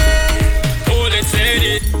steady. Hold it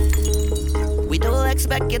steady. We don't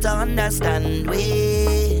expect you to understand.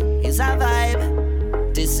 It's a vibe.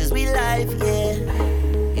 This is we life, yeah.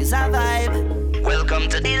 It's a vibe. Welcome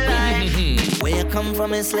to the life. Where you come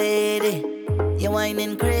from, Miss Lady? You're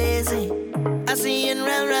whining crazy. I see you in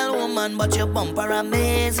real woman, but your bumper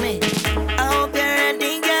amaze me. I hope you're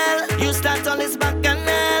ready, girl. You start all this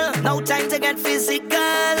bacchanal. No time to get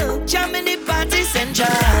physical. Jam in the party central.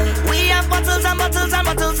 We have bottles and bottles and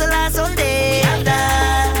bottles to last all day. We have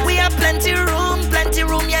that. We have plenty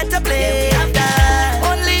room yet to play. We have that.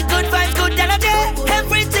 Only good vibes, good energy.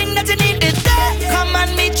 Everything that you need is there. Come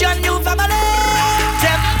and meet your new family.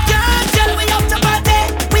 Tell we up to party.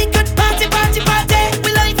 We could party.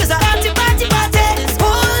 We life is a party. This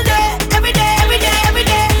whole day, every day.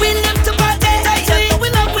 We live to party. We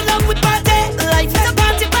love, we party. Life is a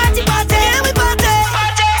party. Yeah, we party.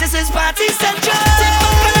 This is party central.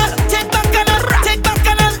 Take back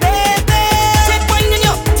on us, baby. Take wine in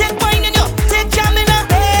you, take jam in us,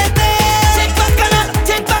 baby. Take back on us,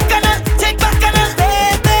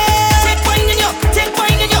 baby. Take wine in you,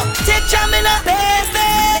 take jam in us, baby.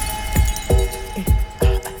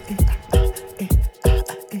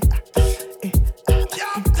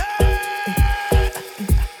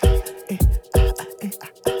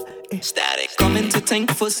 Static. Coming to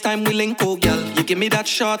think, first time we link, oh girl. You give me that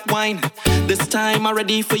short wine. This time I'm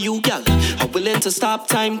ready for you, girl. I'm willing to stop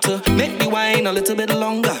time to make me wine a little bit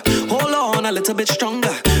longer. Hold on a little bit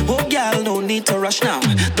stronger. Oh girl, no need to rush now.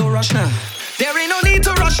 Don't rush now. There ain't no need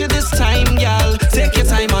to rush it this time, girl. Take your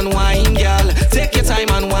time and wine, girl. Take your time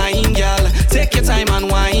and wine, girl. Take your time and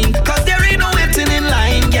wine. Cause there ain't no waiting in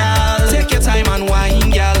line, girl. Take your time and wine,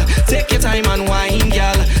 girl. Take your time and wine,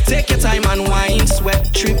 girl. Take your time and wine.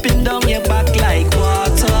 Sweat dripping down your back like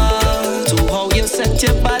water. To how you set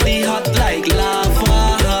your body hot like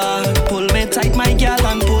lava. Pull me tight, my girl,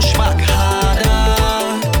 and push back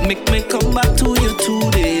harder. Make me come back to you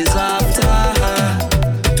 2 days after.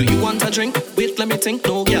 Do you want a drink? Wait, let me think.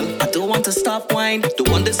 No, girl, I don't want to stop wine. Don't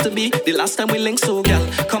want this to be the last time we link. So, girl,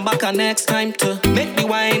 come back next time to make me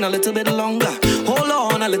wine a little bit longer. Hold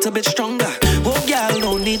on a little bit stronger. Oh, girl,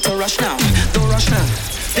 no need to rush now. Don't rush now.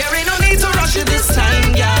 There ain't no need to rush it this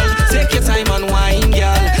time, girl. Take your time and wine,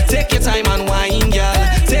 girl. Take your time and wine, girl.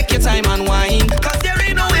 Take your time and wine. Cause there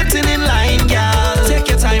ain't no waiting in line, girl. Take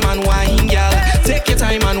your time and wine, girl. Take your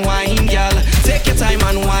time and wine, girl. Take your time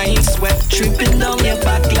and wine. Sweat dripping down your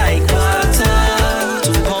back like water.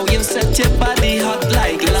 To how you set your body hot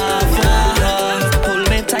like lava. Pull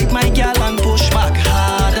me tight, my girl, and push back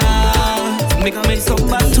harder. Make me come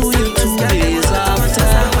back to you 2 days after.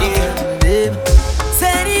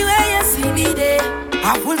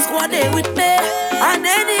 A full squad there with me, and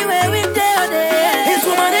anywhere we there, his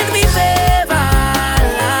woman in me favor.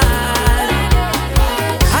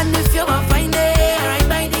 And if you want find it, right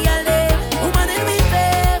by the alley, woman in me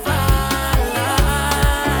favor.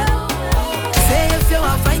 Say if you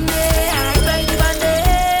want find it, right by the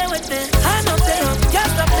band with me, hand up there,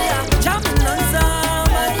 just up there, jumping on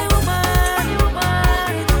somebody, woman.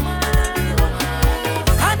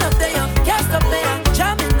 Hand up there, just up there,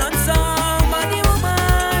 jumping on somebody, woman.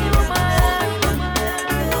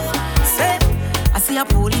 A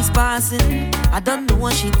police passing, I don't know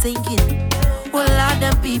what she thinking. Well, all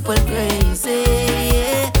them people crazy.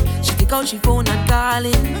 She take out she phone and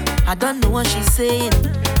calling. I don't know what she's saying.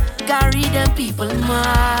 Carry them people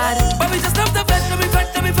mad. But we just love the vet, let me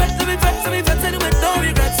vet, and with no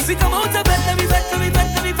regrets. We come out of bed, let me vet, and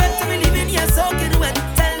we living here soaking wet.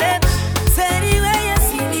 Tell them, say anywhere you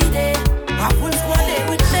see me there, I full squad there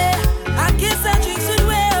with me. I kiss and drinks with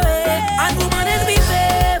way, and woman in me favor.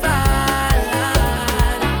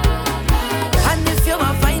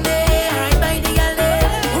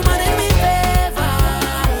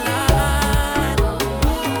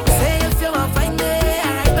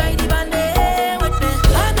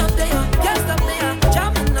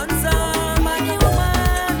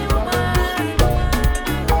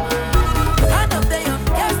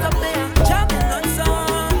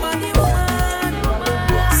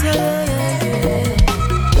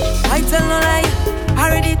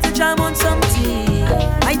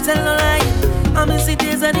 Tell no lie, I'm in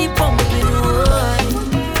cities and he pumping wood.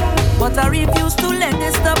 But I refuse to let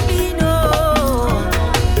this stop me, no.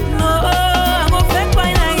 No, I'm affected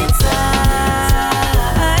by the inside.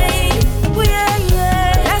 Oh,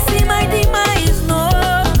 yeah. I see my demise, no.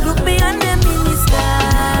 Look me and them in the sky.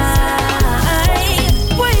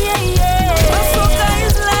 Oh, yeah. My soca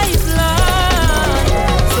is lifelong.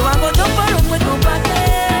 So I go jump around with no body.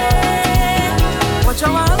 Watch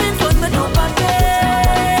how I'm in front with no body.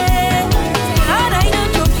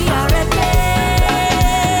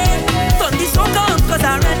 Cause I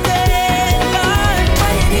read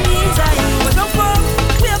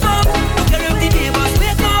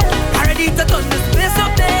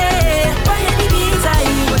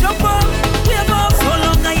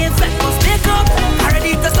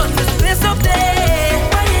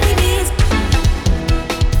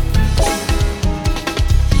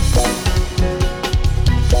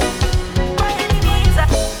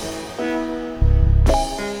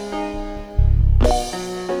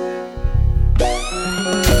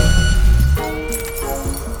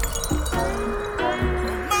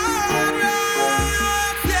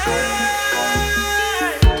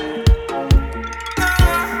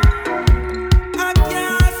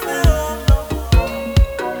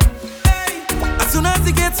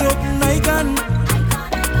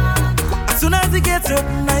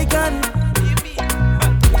open, I can.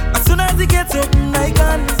 As soon as it gets open, I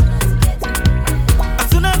can. As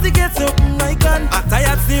soon as it gets open, I can. I'm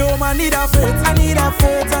tired, stay home, I need a faith. I need a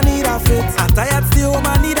faith, I need a faith. I'm tired, stay home,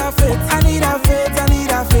 I need a faith. I need a faith, I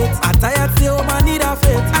need a faith. I'm tired, stay home, I need a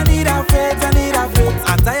faith. I need a faith, I need a faith.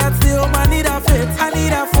 I'm tired, stay home, I need a faith. I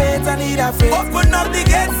need a faith, I need a faith. Open up the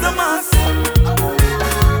gates to mass.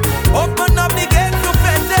 Open up the gates to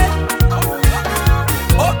fete.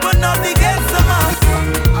 Open up the gates to mass.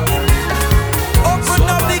 Open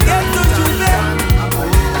up the gates to juve.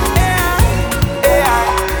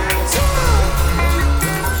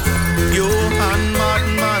 Johan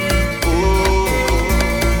Madman,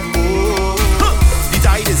 the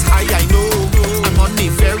tide is high, I know. I'm on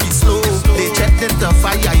it very slow. They checked in the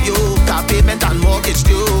fire, yo. Car payment and mortgage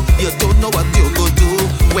due. You don't know what you go do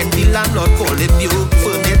when the landlord calling you.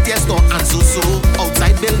 Furnet, yes, no answer so.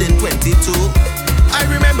 Outside building 22. I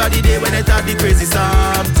remember the day when I thought the crazy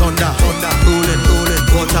storm. Thunder, rolling,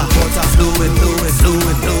 water, flowing.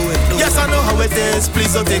 Yes, I know how it is.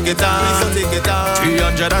 Please don't take it on.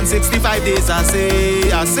 365 days, I say.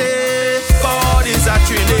 God is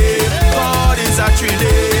actually,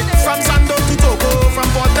 from Sando to Togo, from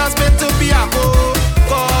Port of Spain to Piaco.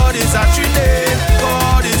 God is actually,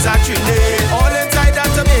 all inside that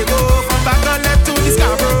Tobago, from Bacalet to the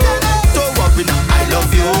Scarborough. Don't worry now, I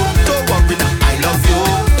love you. Don't worry now, I love you.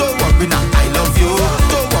 Don't worry now, I love you.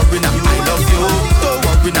 Don't worry now, I love you. Don't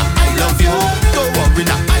worry now, I love you. Don't worry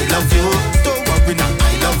now, I love you. Don't worry now,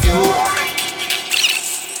 I love you.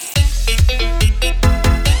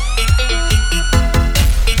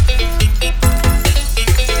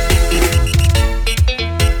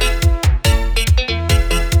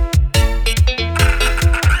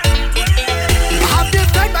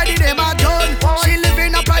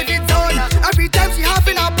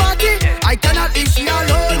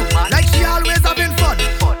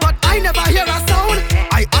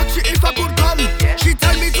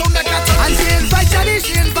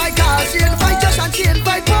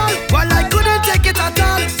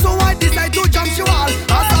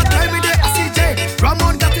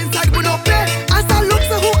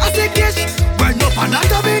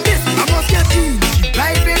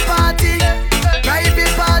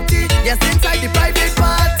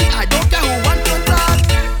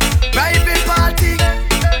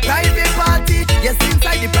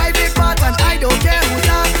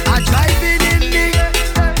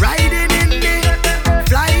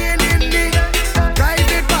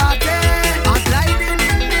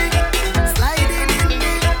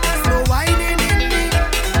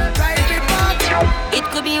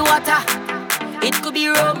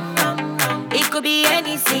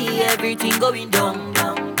 Everything going down.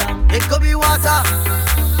 It could be water,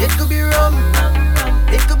 it could be rum,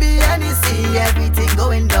 it could be anything, everything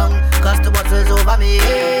going down. Cause the water's over me,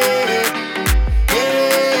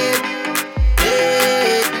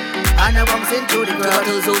 and the bombs into the ground.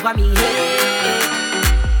 The water's over me,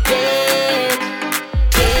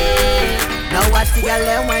 Now watch the girl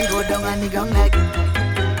and wine go down and the gong like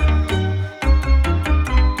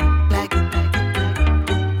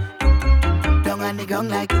down and the gong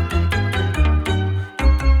like.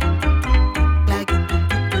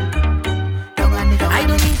 I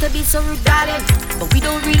don't mean to be so rude, darling, but we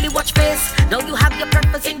don't really watch face. Now you have your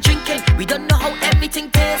purpose in drinking. We don't know how everything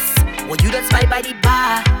tastes. Well, you don't spy by the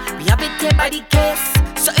bar, we have it here by the case.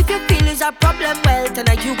 So if your feelings are problem, well,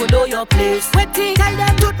 tonight you go know your place. Waiting, tell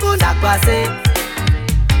them tout le monde a passé.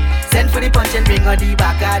 Send for the punch and bring on the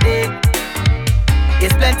back of it.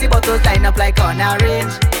 It's plenty bottles lined up like on a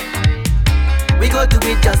range. We go do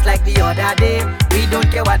it just like the other day. We don't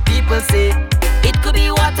care what people say. It could be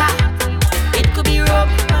water, it could be rum,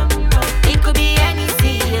 it could be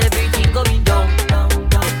anything, everything going down.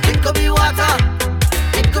 It could be water,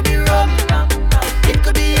 it could be rum, it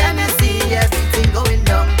could be anything, everything going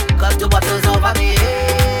down. Cause the bottle's over me,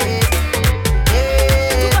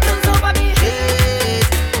 The bottle's over me,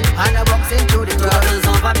 and the bombs into the crowd. The bottle's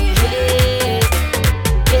over me,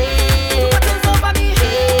 The bottle's over me,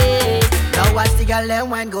 Now watch the girl and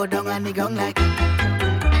wine go down and the gong like.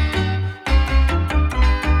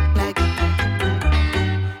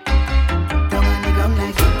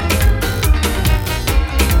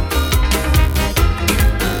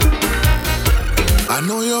 I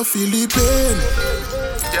know you feel the pain.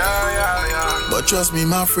 Yeah. But trust me,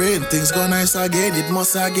 my friend, things go nice again, it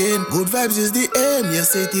must again. Good vibes is the aim,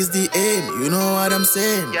 yes, it is the aim. You know what I'm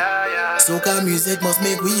saying? Yeah. Soca music must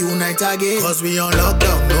make we unite again. Cause we on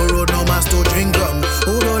lockdown, no road, no mass to drink rum.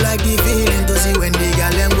 Who don't like the feeling to see when the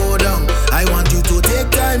gal them go down? I want you to take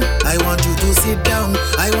time, I want you to sit down.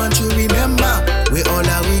 I want you remember where all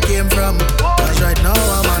that we came from. Cause right now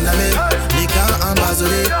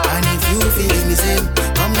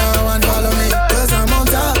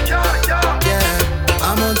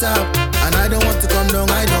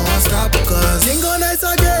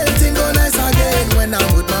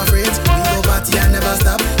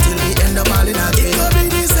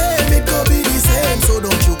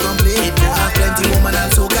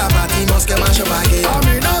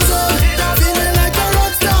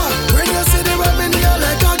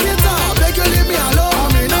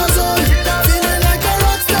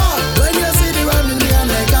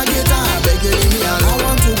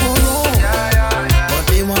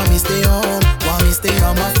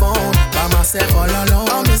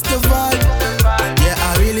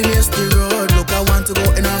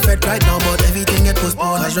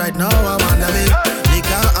Cause right now I'm on the way.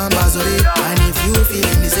 Liquor and Bazoli. And if you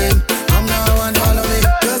feeling the same, come now and follow me.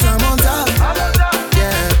 Cause I'm on top.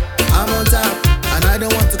 Yeah, I'm on top. And I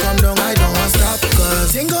don't want to come down, I don't want to stop.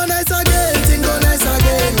 Cause thing go nice again.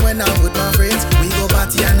 When I'm with my friends, we go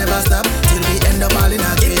party and never stop till we end up all in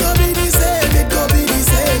a game. It could be the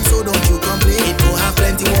same, so don't you complain. It go have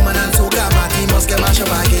plenty woman and soca party must get mash up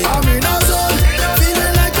again. I'm in a zone,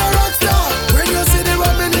 feeling like a rock star. When you see the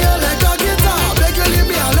rum in here like a guitar, beg you leave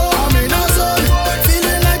me alone. I'm in a zone,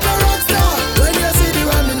 feeling like a rock star. When you see the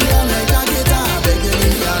rum in here like a guitar, beg you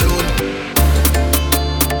leave me alone.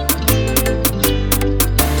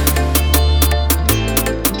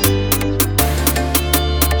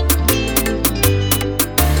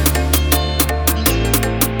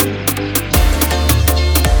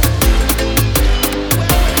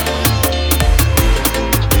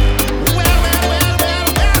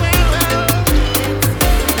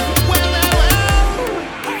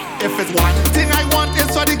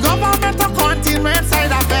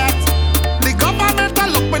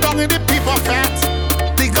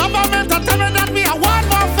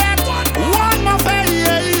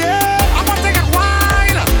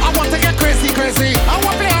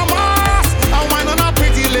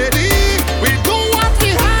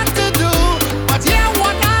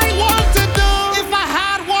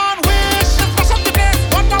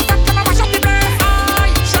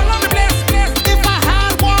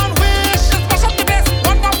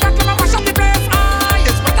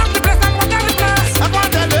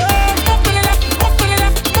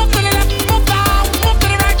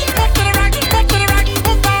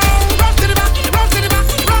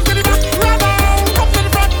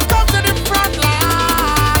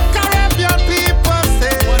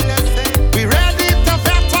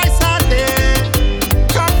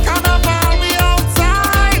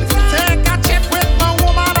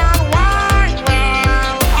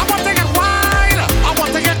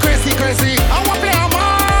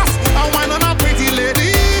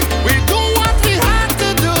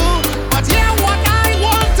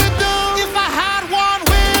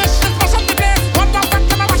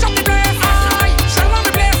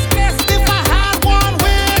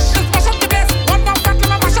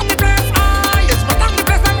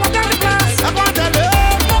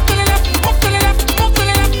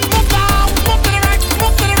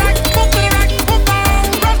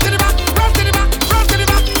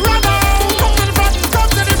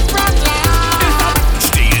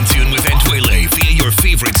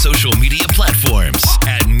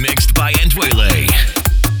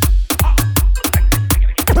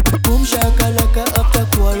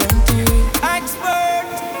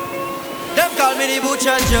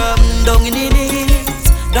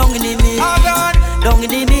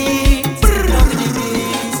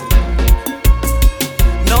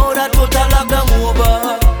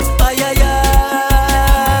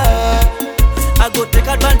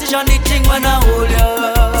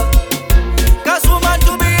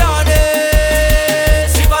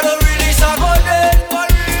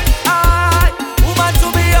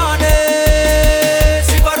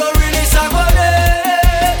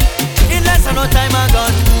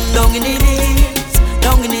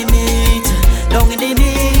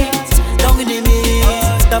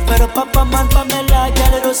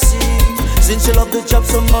 Since you love the job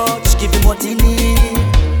so much, give him what he need.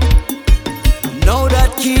 Know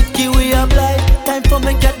that kid we apply. Time for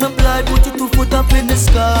me get my blind, put your 2 foot up in the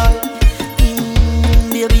sky.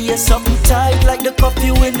 Baby, you're something tight like the coffee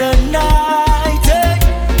in the night. Hey.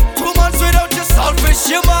 2 months without your selfish,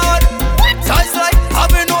 you mad. Ties like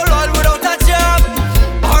having no oil without a job.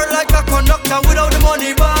 Or like a conductor without the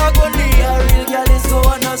money bag. Only a real girl is go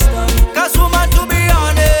understand. Cause woman, to be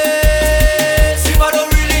honest, if I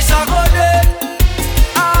don't really suck on it,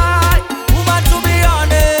 woman, to be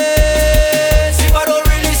honest, if I don't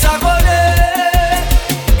really suck on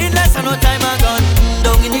it, in less than no time I gone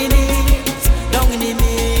down in the meat, down in the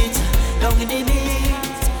meat, down in the meat,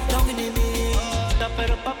 down in the meat. Stop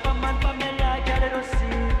it up, papa man,